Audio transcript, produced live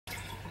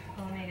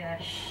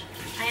gosh.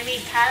 I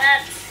made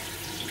palettes.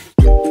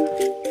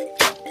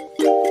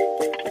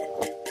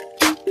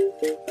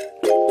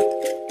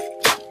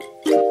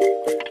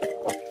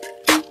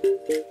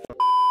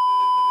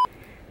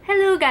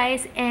 Hello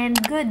guys and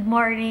good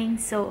morning.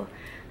 So,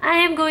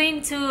 I am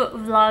going to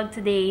vlog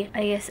today.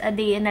 I guess a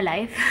day in a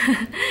life.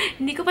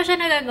 Hindi ko pa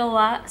siya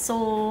nagagawa.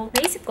 So,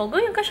 naisip ko,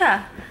 gawin ko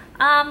siya.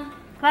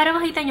 Para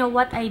makita nyo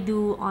what I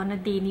do on a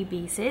daily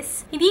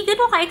basis. Hindi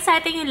ganun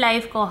ka-exciting yung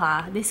life ko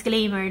ha.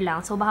 Disclaimer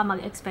lang. So, baka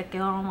mag-expect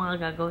kayo ng mga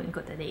gagawin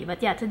ko today.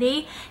 But yeah,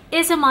 today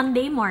is a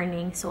Monday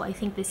morning. So, I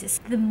think this is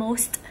the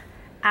most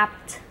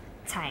apt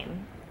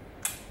time.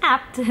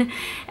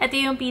 Ito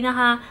yung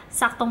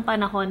pinaka-saktong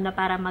panahon na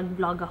para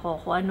mag-vlog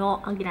ako kung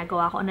ano ang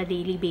ginagawa ko on a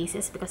daily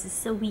basis because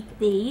it's a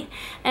weekday.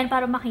 And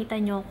para makita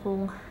nyo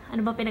kung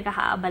ano ba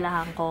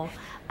pinagkakaabalahan ko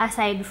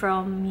aside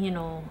from, you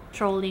know,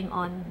 trolling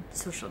on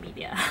social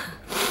media.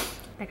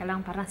 Teka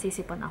lang, parang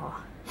sisipon ako.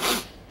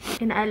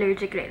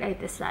 In-allergic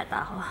rhinitis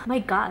lata ako.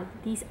 My God,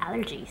 these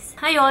allergies.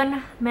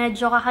 Ngayon,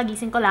 medyo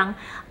kakagising ko lang.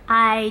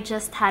 I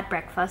just had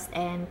breakfast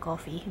and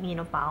coffee.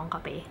 Minom pa akong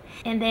kape.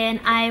 And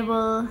then, I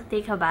will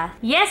take a bath.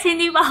 Yes,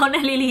 hindi pa ako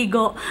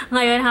naliligo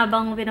ngayon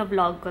habang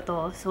vlog ko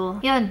to. So,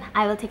 yun.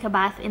 I will take a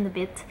bath in a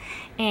bit.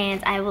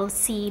 And I will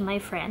see my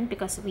friend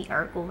because we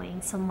are going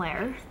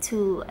somewhere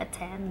to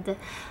attend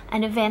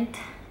an event.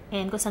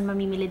 And kung saan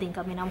mamimili din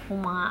kami ng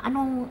kung mga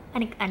anong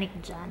anik-anik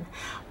dyan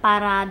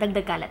para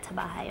dagdag kalat sa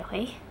bahay,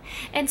 okay?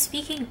 And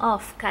speaking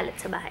of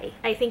kalat sa bahay,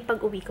 I think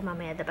pag uwi ko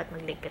mamaya dapat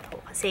magligpit ako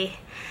kasi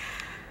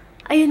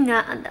ayun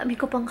nga, ang dami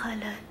ko pang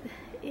kalat.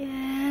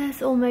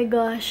 Yes, oh my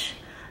gosh.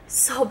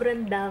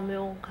 Sobrang dami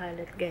yung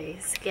kalat,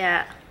 guys.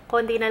 Kaya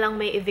konti na lang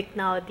may evict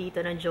na ako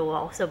dito ng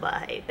jowa ko sa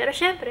bahay. Pero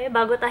syempre,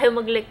 bago tayo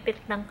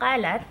magligpit ng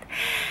kalat,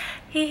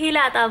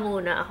 hihilata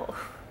muna ako.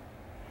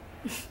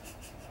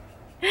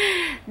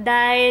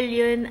 Dahil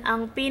yun,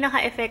 ang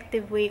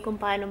pinaka-effective way kung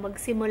paano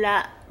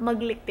magsimula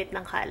maglikpit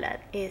ng kalat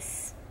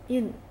is,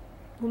 yun,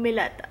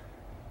 humilata.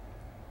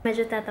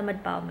 Medyo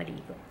tatamad pa ako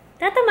maligo.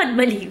 Tatamad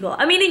maligo.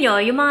 Aminin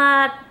nyo, yung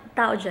mga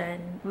tao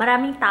dyan,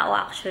 maraming tao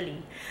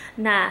actually,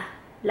 na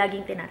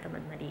laging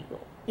tinatamad maligo.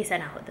 Isa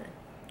na ako dun.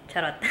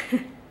 Charot.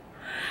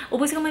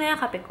 Ubus ko muna yung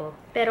kape ko.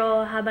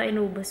 Pero habang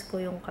inubos ko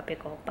yung kape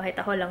ko,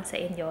 pakita ko lang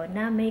sa inyo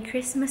na may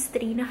Christmas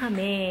tree na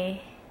kami.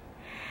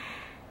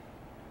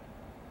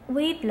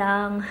 Wait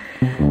lang.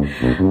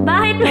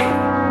 Bakit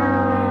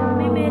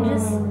may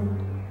medyas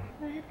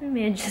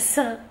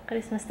sa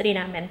Christmas tree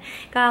namin?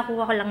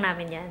 Kakakuha ko lang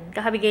namin yan.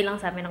 Kakabigay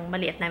lang sa amin ng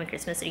maliit namin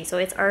Christmas tree. So,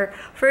 it's our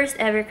first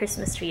ever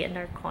Christmas tree in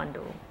our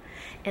condo.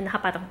 And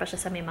nakapatong pa siya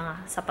sa may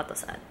mga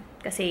sapatosan.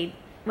 Kasi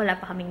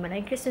wala pa kaming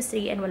malaking Christmas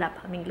tree and wala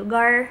pa kaming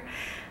lugar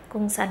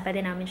kung saan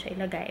pwede namin siya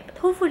ilagay. But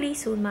hopefully,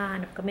 soon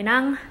mahanap kami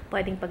ng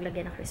pwedeng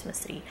paglagay ng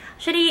Christmas tree.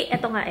 Actually,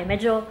 eto nga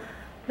medyo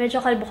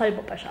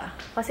kalbo-kalbo pa siya.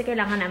 Kasi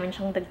kailangan namin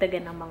siyang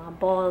dagdagan ng mga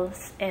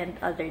balls and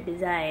other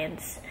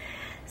designs.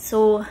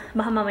 So,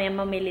 baka mamaya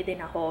mamili din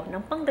ako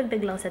ng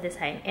pangdagdag lang sa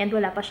design. And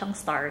wala pa siyang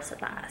star sa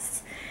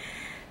taas.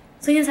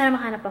 So, yun, sana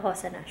makahanap ako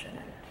sa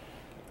National.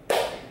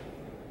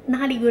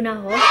 Nakaligo na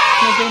ako.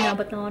 Medyo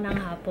inabot na ako ng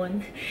hapon.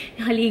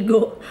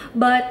 Nakaligo.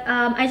 But,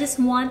 I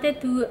just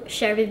wanted to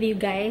share with you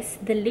guys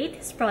the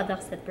latest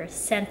products that were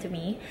sent to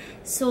me.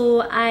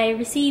 So, I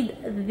received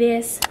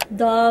this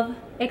Dove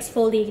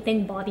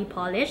exfoliating body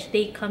polish.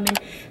 They come in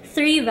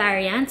 3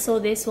 variants. So,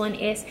 this one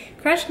is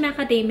crushed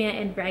macadamia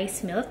and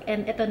rice milk.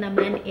 And ito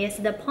naman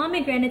is the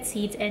pomegranate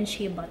seeds and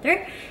shea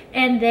butter.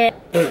 And then,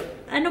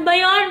 ano ba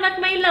yun?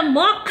 Ba't may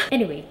lamok?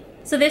 Anyway.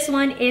 So this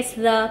one is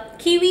the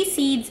kiwi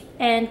seeds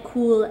and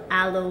cool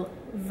aloe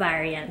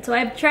variant. So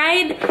I've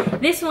tried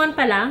this one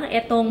pa lang,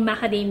 itong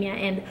macadamia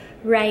and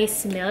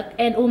rice milk.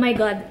 And oh my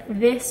god,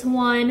 this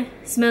one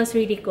smells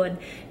really good.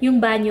 Yung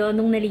banyo,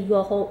 nung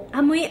naligo ako,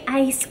 amoy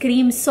ice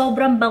cream.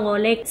 Sobrang bango.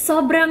 Like,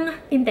 sobrang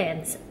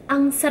intense.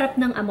 Ang sarap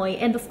ng amoy.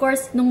 And of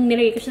course, nung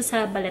nilagay ko siya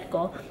sa balat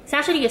ko, it's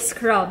actually a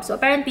scrub. So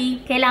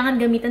apparently,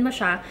 kailangan gamitan mo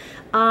siya.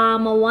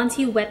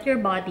 Once you wet your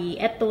body,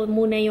 eto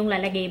muna yung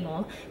lalagay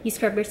mo. You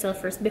scrub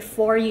yourself first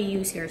before you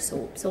use your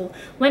soap. So,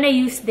 when I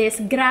use this,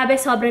 grabe,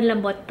 sobrang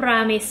lambot.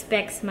 Promise,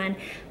 specs man.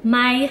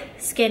 My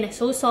skin is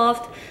so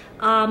soft.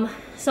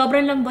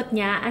 Sobrang lambot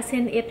niya, as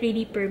in it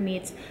really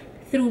permeates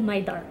through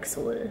my dark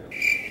soul.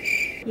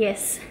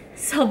 Yes,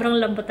 sobrang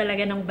lambot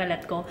talaga ng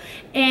balat ko.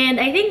 And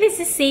I think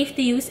this is safe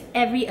to use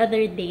every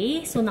other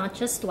day. So, not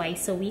just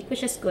twice a week,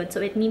 which is good.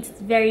 So, it means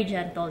it's very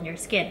gentle on your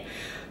skin.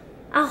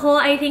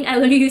 Ako, I think I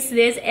will use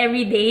this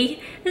every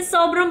day.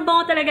 Sobrang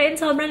bango talaga and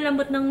sobrang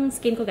lambot ng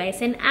skin ko,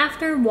 guys. And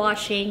after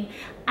washing,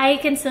 I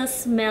can still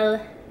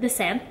smell the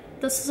scent.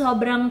 Tapos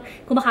sobrang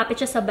kumakapit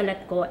siya sa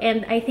balat ko.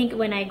 And I think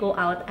when I go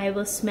out, I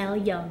will smell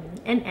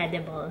yummy and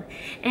edible.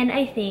 And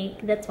I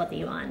think that's what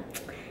you want.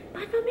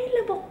 Paano may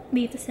labok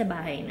dito sa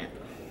bahay na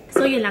to?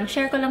 So, yun lang.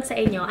 Share ko lang sa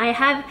inyo. I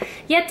have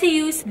yet to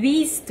use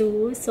these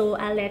two. So,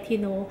 I'll let you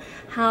know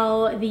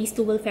how these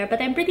two will fare. But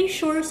I'm pretty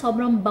sure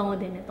sobrang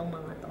bango din itong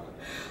mga to.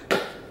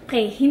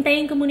 Okay,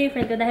 hintayin ko muna yung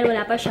friend ko dahil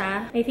wala pa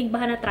siya. I think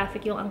baka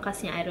na-traffic yung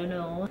angkas niya. I don't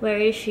know. Where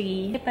is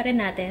she? Pa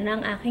rin natin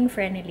ang aking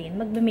friendilyn.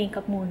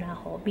 Magbe-makeup muna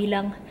ako.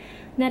 Bilang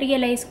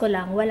na-realize ko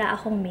lang, wala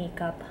akong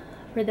makeup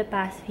for the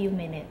past few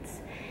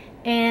minutes.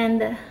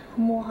 And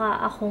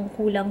mukha akong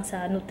kulang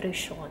sa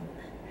nutrition.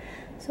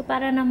 So,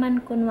 para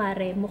naman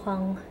kunwari,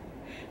 mukhang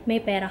may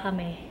pera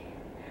kami.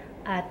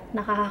 At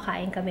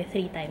nakakakain kami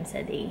 3 times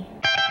a day.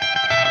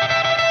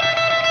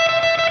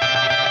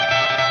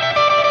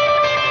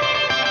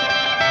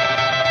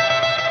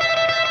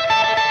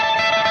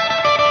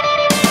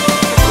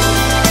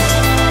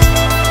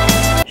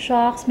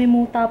 Shucks, may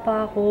muta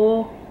pa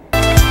ako.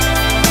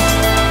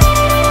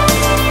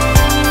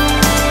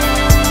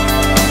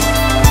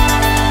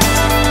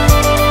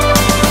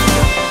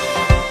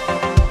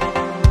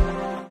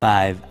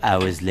 Five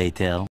hours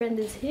later. Friend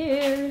is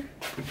here.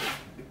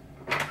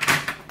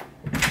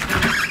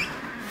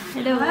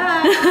 Hello.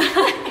 Hi.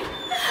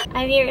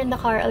 I'm here in the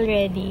car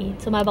already.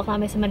 Sumabak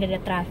namin sa Manila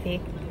traffic.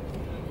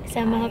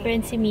 Sa mga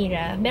friends si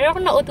Mira. Meron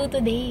akong nauto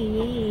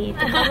today.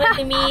 To come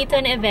with me to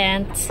an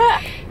event.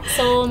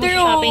 So,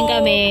 shopping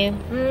kami.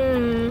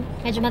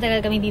 Medyo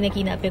matagal kami hindi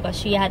nakina because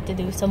she had to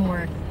do some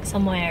work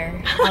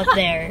somewhere out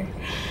there.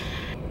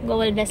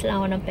 Gawaldas lang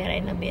ako ng pera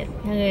in a bit.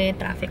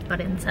 Traffic pa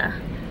rin sa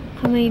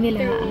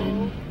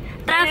Maynilaan.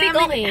 Traffic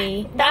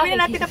okay. Dami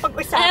na natin na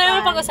pag-usapan. Ano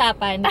na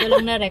pag-usapan? Ko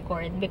lang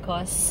na-record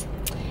because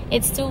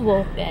it's too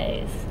woke,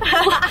 guys.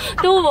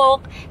 Too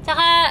woke.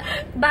 Tsaka,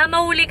 baka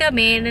mahuli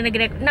kami na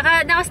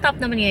naka-stop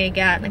naman ngayon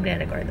kaya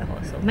nagre-record ako.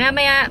 So,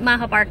 maya-maya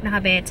makaka-park na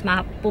kami at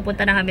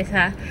pupunta na kami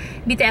sa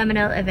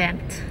BeautyMNL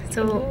event.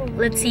 So,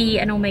 let's see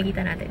anong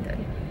makikita natin doon.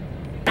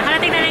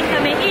 Nakarating na rin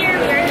kami here.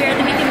 We are here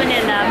at the Beauty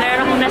Manila.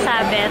 Meron akong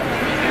nasabit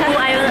who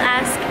I will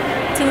ask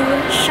to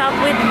shop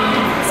with me.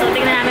 So,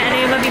 tingnan namin ano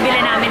yung mabibili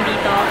namin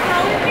dito.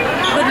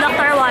 Good luck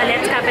to our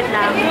wallets. Kapit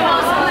lang.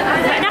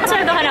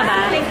 Nakasweldo ka na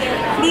ba?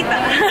 Hindi pa.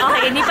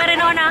 Okay, hindi pa rin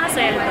ako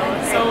nakasweldo.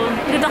 So,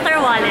 good luck to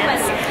our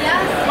wallets.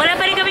 Wala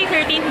pa rin kaming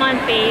 13th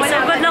month pay.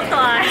 So, good luck to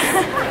us.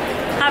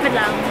 Kapit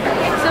lang.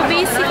 So,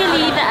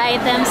 basically, the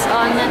items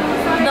on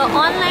the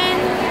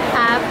online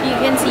app, you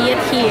can see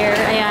it here.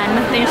 Ayan,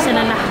 there's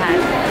na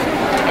lahat.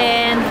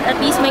 And at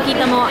least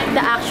makita mo the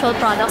actual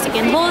products. You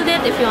can hold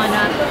it if you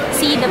wanna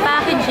see the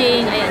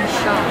packaging. Ayan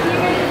siya.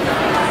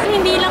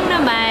 Hindi lang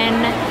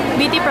naman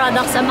beauty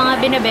products ang mga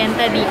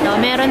binibenta dito.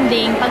 Meron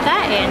ding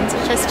pagkain,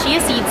 such as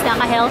chia seeds,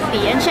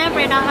 naka-healthy. And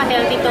syempre,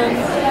 naka-healthy tong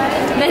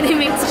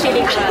Medimix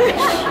Chili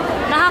Crunch.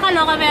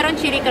 Nakakaloka, meron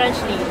Chili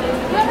Crunch dito.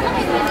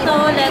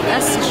 So, let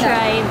us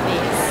try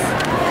this.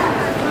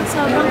 Oh,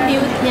 sobrang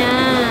cute niya.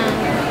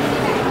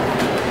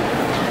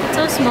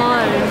 So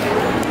small.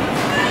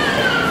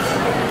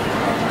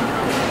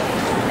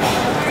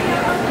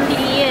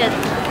 Liit.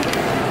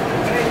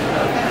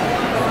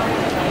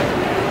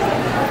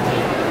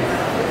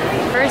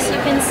 First,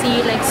 you can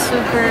see like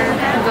super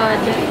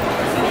good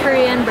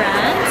Korean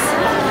brands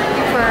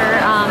for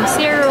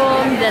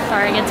serum that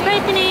targets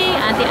brightening,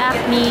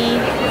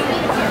 anti-acne.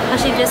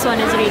 Actually, this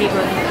one is really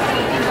good.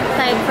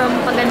 Aside from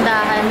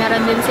pagandahan,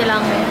 meron din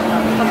silang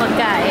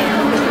papagkain.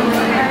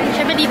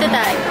 Siyempre dito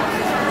tayo.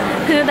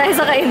 Dito tayo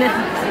sa kainan.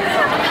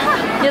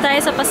 Dito tayo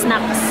sa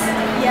pa-snacks.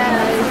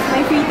 Yes,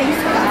 may free taste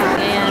pa.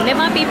 Ayan. May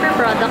mga paper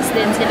products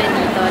din sila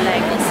dito.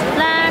 Like this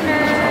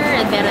planner.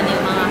 At meron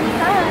yung mga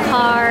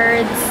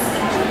cards.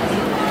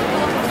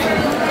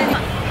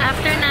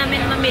 After namin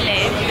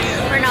mamili,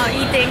 we're now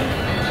eating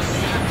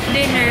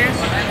dinner.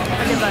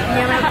 O, diba?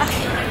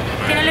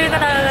 Tinuloy ko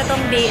talaga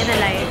tong day in a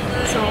life.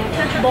 So,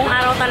 buong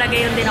araw talaga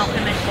yung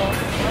dinocument ko.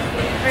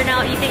 We're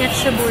now eating at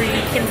Shiburi,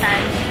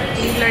 Kintan,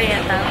 in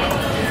Glorieta.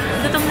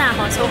 Gutom na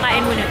ako, so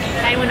kain muna.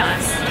 Kain muna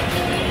us.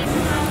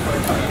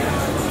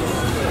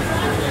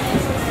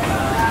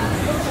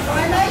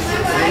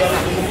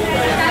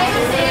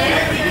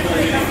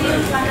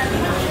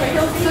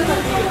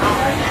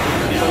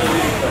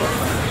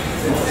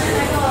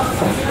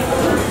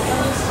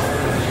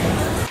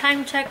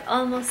 Time check,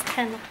 almost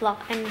 10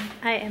 o'clock and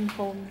I am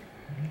home.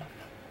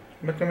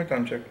 Ba't kami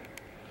time check?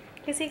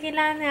 Kasi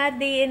kailangan na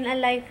day in a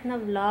life na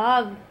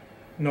vlog.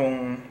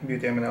 Nung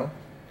BeautyMNL?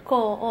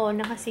 Oo,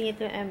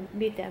 nakasingit yung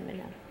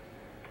BeautyMNL.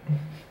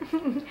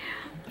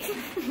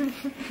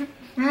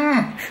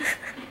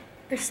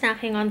 We're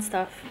snacking on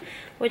stuff,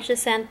 which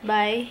is sent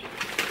by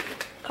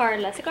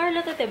Carla. Si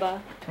Carla to, diba?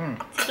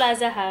 Si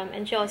Plaza Ham,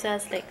 and she also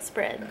has like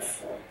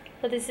spreads.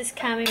 So this is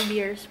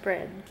camembert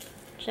spread.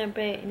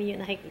 Siyempre, hindi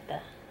yun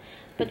nakikita.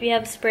 But we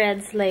have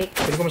spreads like...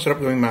 Pwede ko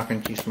masarap gawing mac and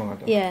cheese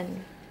mga to. Yan.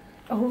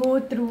 Oh,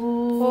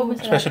 true. Oh,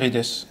 masarap. Especially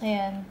this.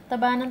 Ayan.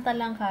 Taba ng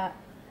talangka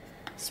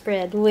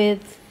spread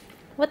with...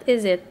 What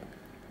is it?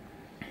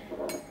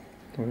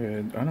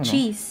 With, I don't know.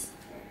 Cheese.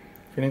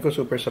 Feeling ko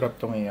super sarap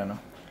tong ano.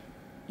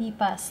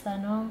 I-pasta,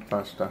 no?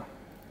 Pasta.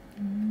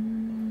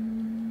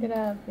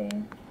 Grabe.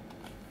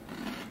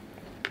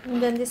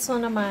 And then this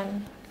one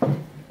naman.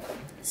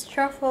 It's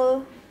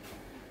truffle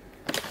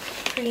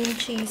cream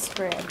cheese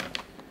spread.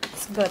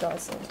 It's good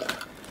also.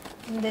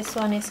 And this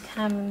one is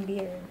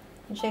camembert,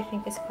 which I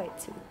think is quite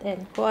sweet.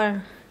 And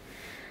for...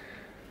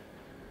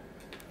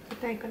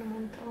 Try ko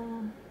naman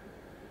to.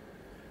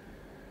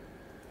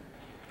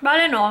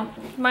 Bale no,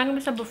 kumain kami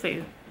sa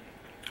buffet.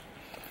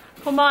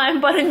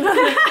 Kumain pa rin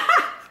kami.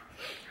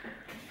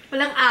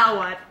 Walang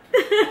awat.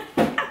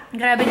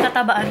 Grabe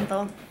katabaan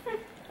to.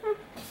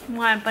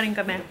 Kumain pa rin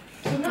kami.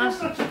 So,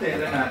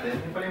 stracciatella natin.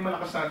 Yung pala yung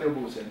malakas natin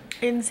ubusin.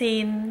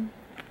 Insane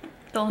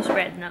tong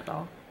spread na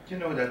to. You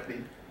know that,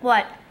 babe?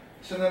 What?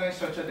 So na lang yung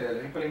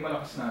stracciatella. Yung pala yung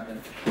malakas natin.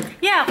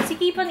 Yeah, kasi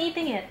keep on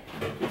eating it.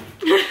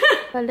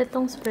 Bale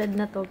tong spread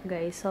na to,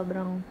 guys.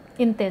 Sobrang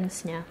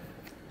intense niya.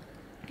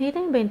 Nakita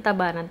niyo ba yung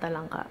taba ng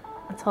talangka?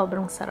 At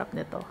sobrang sarap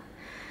nito.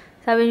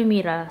 Sabi ni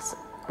Mira,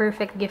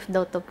 perfect gift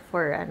daw to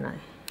for ano.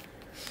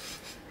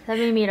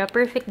 Sabi ni Mira,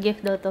 perfect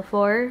gift daw to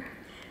for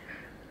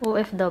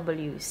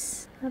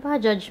OFWs.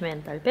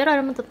 Napaka-judgmental. Pero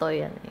alam mo, totoo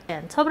yan.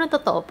 Yan. Sobrang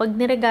totoo. Pag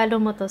niregalo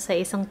mo to sa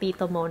isang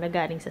tito mo na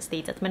galing sa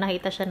States at may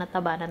nakita siya na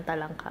taba ng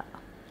talangka.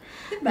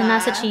 Diba?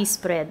 Na nasa cheese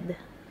spread.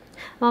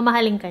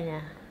 Mamahalin ka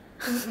niya.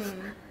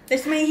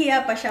 Tapos may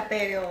hiya pa siya,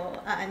 pero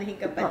aanahin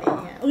ka pa din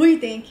niya. Uy,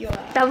 thank you.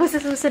 Tapos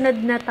sa susunod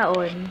na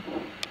taon,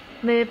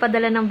 may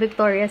padala ng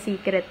Victoria's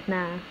Secret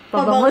na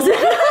pabangos.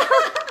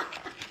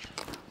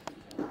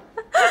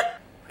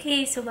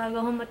 Okay, so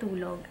bago ako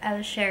matulog,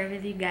 I'll share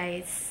with you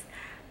guys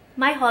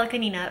my haul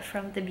kanina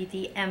from the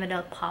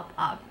BeautyMNL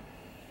pop-up.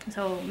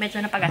 So, medyo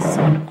napagastos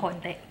ako ng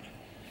konti.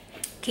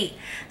 Okay,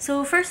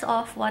 so first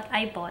off, what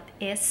I bought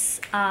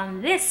is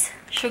this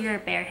Sugar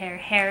Pear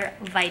hair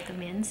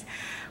vitamins.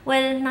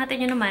 Well,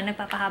 natin yun naman,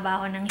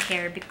 nagpapahaba ako ng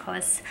hair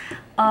because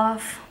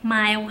of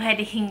my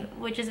wedding,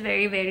 which is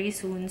very, very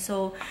soon.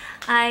 So,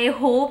 I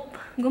hope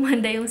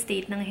gumanda yung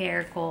state ng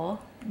hair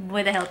ko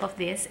with the help of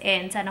this.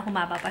 And sana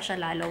humaba pa siya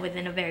lalo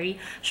within a very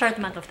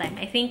short amount of time.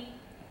 I think,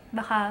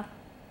 baka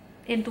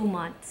in 2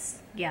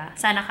 months. Yeah,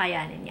 sana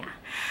kayanin niya.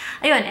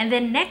 Ayun, and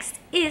then next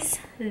is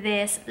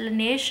this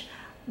Laneige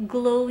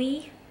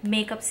Glowy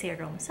Makeup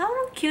Serum.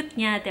 Sobrang cute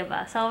niya,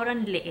 diba?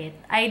 Sobrang liit.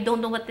 I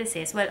don't know what this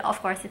is. Well,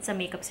 of course, it's a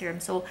makeup serum.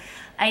 So,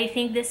 I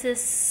think this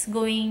is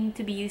going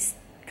to be used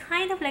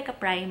kind of like a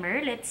primer.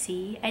 Let's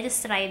see. I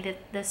just tried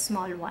it, the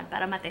small one,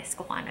 para matest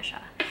ko kung ano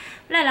siya.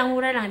 Wala lang,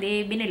 mura lang.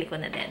 Di, binili ko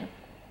na din.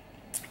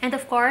 And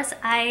of course,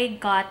 I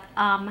got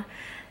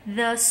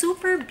the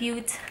Super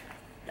Beauty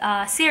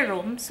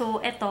serum.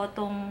 So, ito,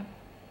 tong...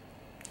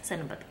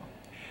 Saan ba ito?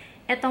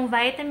 Itong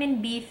vitamin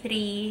B3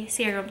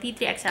 serum,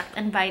 T3 extract,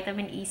 and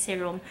vitamin E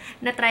serum,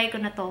 na-try ko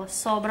na to.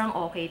 Sobrang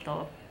okay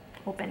to.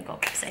 Open ko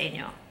sa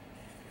inyo.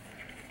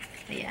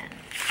 Ayan.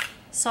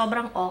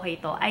 Sobrang okay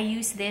to. I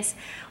use this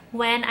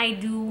when I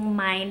do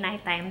my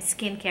nighttime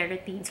skincare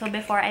routine. So,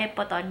 before I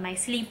put on my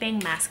sleeping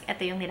mask,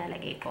 ito yung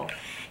nilalagay ko.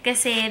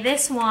 Kasi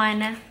this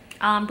one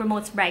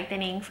promotes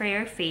brightening for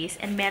your face,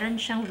 and meron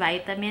siyang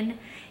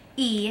vitamin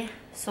E.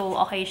 So,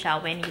 okay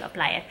siya when you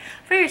apply it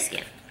for your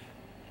skin.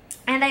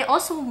 And I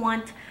also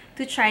want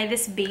to try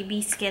this baby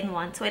skin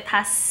one. So, it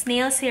has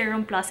snail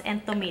serum plus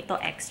and tomato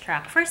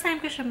extract. First time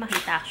ko siya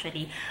makita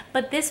actually.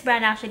 But this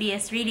brand actually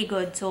is really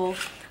good. So,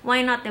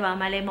 why not, diba?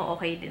 Malay mo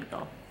okay din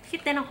to. Cute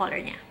din ang color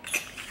niya.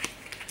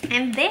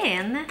 And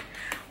then,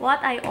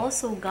 what I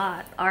also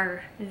got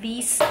are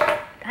these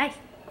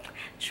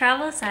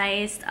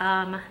travel-sized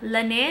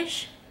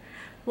Laneige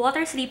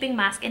Water Sleeping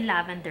Mask in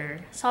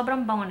Lavender.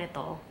 Sobrang bango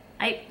nito.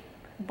 I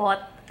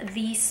bought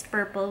these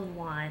purple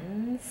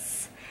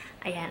ones.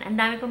 Ayan, ang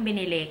dami kong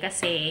binili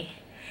kasi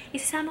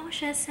isasama ko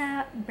siya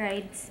sa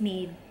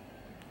bridesmaid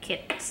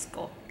kits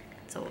ko.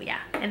 So,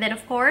 yeah. And then,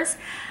 of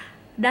course,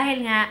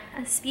 dahil nga,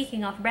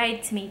 speaking of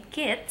bridesmaid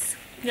kits,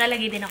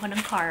 lalagay din ako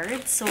ng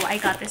cards. So, I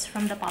got this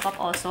from the pop-up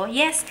also.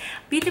 Yes,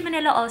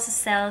 BeautyMNL also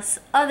sells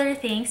other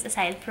things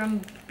aside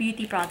from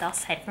beauty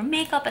products, aside from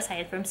makeup,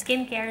 aside from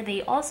skincare.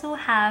 They also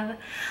have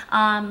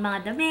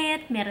mga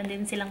damit, meron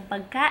din silang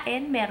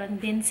pagkain,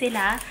 meron din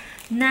sila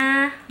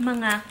na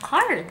mga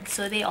cards.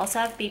 So, they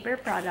also have paper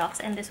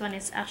products. And this one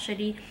is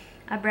actually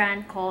a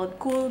brand called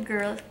Cool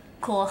Girls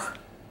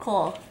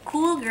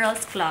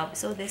Club.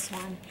 So, this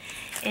one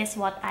is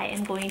what I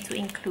am going to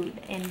include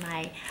in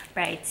my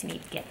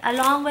bridesmaid kit.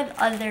 Along with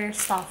other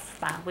stuff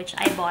pa, which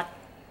I bought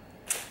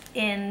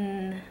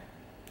in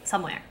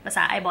somewhere.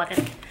 Basta, I bought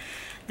it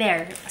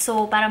there.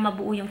 So, para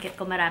mabuo yung kit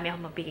ko, marami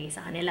akong mabigay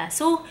sa kanila.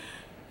 So,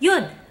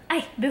 yun!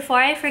 Ay,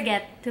 before I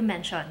forget to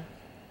mention,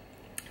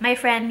 my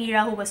friend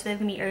Mira, who was with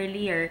me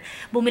earlier,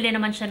 bumili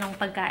naman siya ng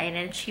pagkain,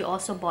 and she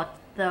also bought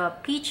the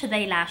Peach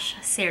Dye Lash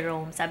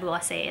Serum. Sabi ko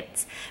kasi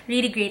it's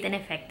really great and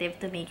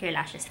effective to make your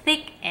lashes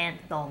thick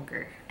and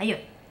longer. Ayun.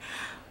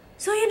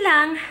 So, yun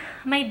lang.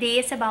 My day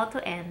is about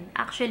to end.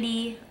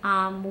 Actually,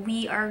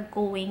 we are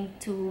going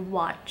to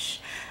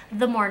watch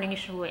the morning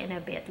show in a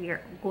bit. We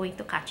are going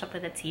to catch up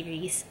with that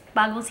series.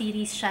 Bagong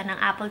series siya ng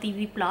Apple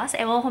TV+. Ewan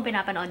ko kung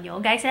pinapanood nyo.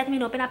 Guys, let me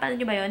know, pinapanood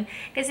nyo ba yun?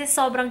 Kasi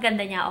sobrang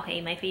ganda niya.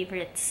 Okay, my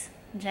favorites.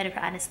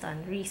 Jennifer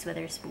Aniston, Reese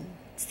Witherspoon.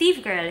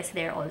 Steve Girl is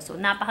there also.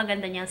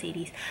 Napakaganda niyang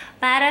series.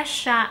 Para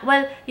siya,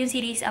 well, yung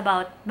series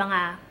about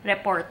mga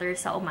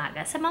reporters sa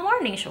umaga sa mga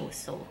morning shows.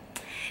 So,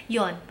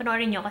 yun.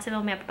 Panoorin nyo kasi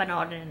mamaya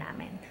papanoorin na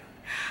namin.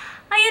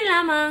 Ayun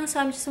lamang. So,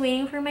 I'm just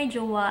waiting for my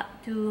jowa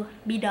to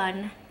be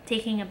done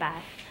taking a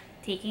bath.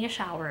 taking a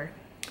shower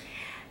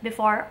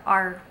before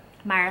our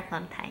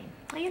marathon time.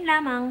 Ayun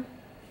lamang.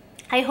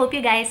 I hope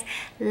you guys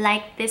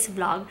like this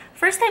vlog.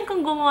 First time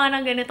kong gumawa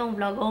ng ganitong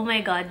vlog. Oh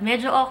my God.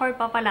 Medyo awkward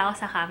pa pala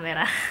ako sa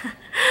camera.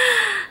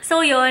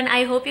 So yun,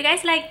 I hope you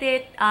guys liked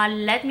it.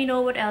 Let me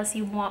know what else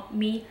you want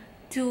me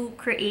to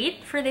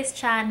create for this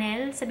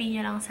channel.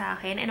 Sabihin nyo lang sa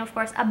akin. And of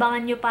course,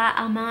 abangan nyo pa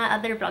ang mga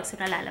other vlogs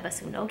na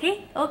lalabas soon.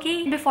 Okay?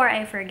 Okay? Before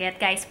I forget,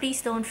 guys,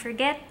 please don't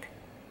forget.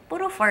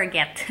 Puro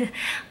forget.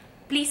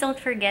 Please don't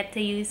forget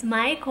to use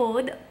my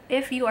code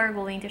if you are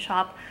going to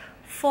shop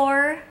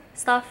for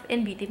stuff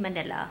in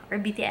BeautyMNL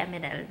or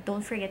BeautyMNL.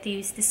 Don't forget to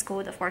use this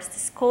code. Of course,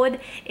 this code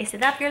is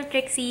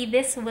THATGIRLTRIXIE.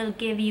 This will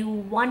give you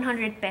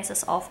 100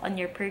 pesos off on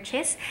your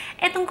purchase.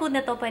 Etong code na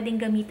to pwedeng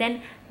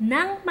gamitin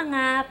ng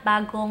mga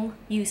bagong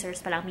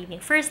users pa lang, meaning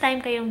first time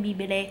kayong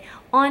bibili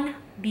on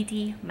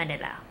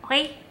BeautyMNL.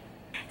 Okay?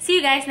 See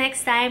you guys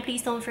next time.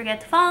 Please don't forget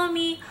to follow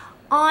me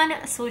on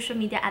social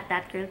media at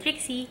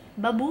THATGIRLTRIXIE.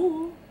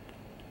 Babu!